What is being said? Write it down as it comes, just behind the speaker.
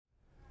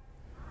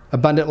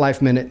Abundant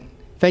Life Minute.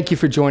 Thank you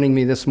for joining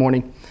me this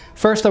morning.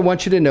 First, I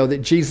want you to know that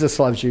Jesus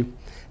loves you,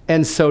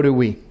 and so do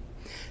we.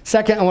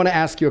 Second, I want to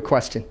ask you a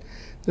question.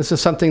 This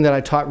is something that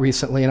I taught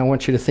recently, and I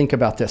want you to think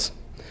about this.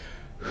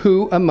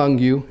 Who among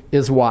you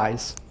is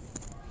wise?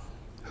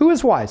 Who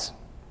is wise?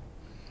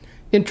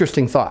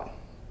 Interesting thought.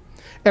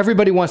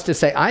 Everybody wants to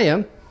say, I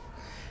am.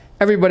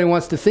 Everybody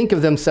wants to think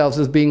of themselves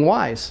as being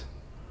wise.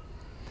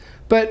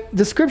 But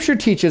the scripture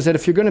teaches that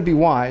if you're going to be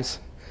wise,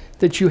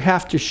 that you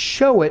have to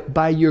show it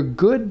by your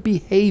good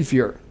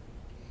behavior.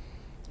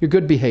 Your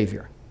good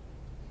behavior.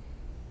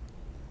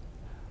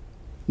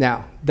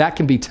 Now, that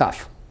can be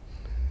tough,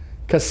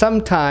 because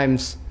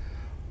sometimes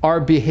our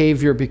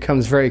behavior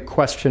becomes very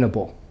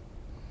questionable,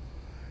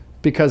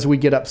 because we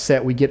get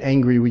upset, we get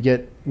angry, we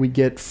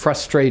get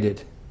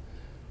frustrated.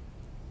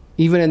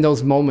 Even in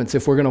those moments,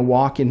 if we're going to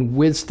walk in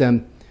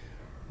wisdom,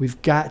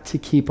 we've got to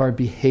keep our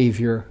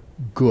behavior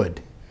good.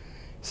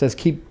 It says,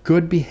 keep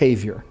good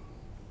behavior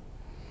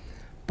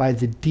by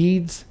the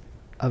deeds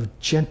of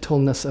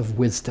gentleness of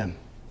wisdom.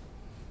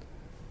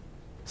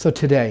 So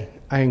today,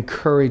 I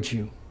encourage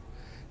you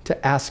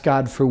to ask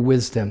God for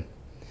wisdom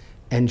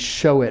and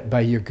show it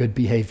by your good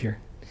behavior.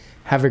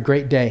 Have a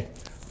great day.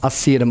 I'll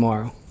see you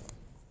tomorrow.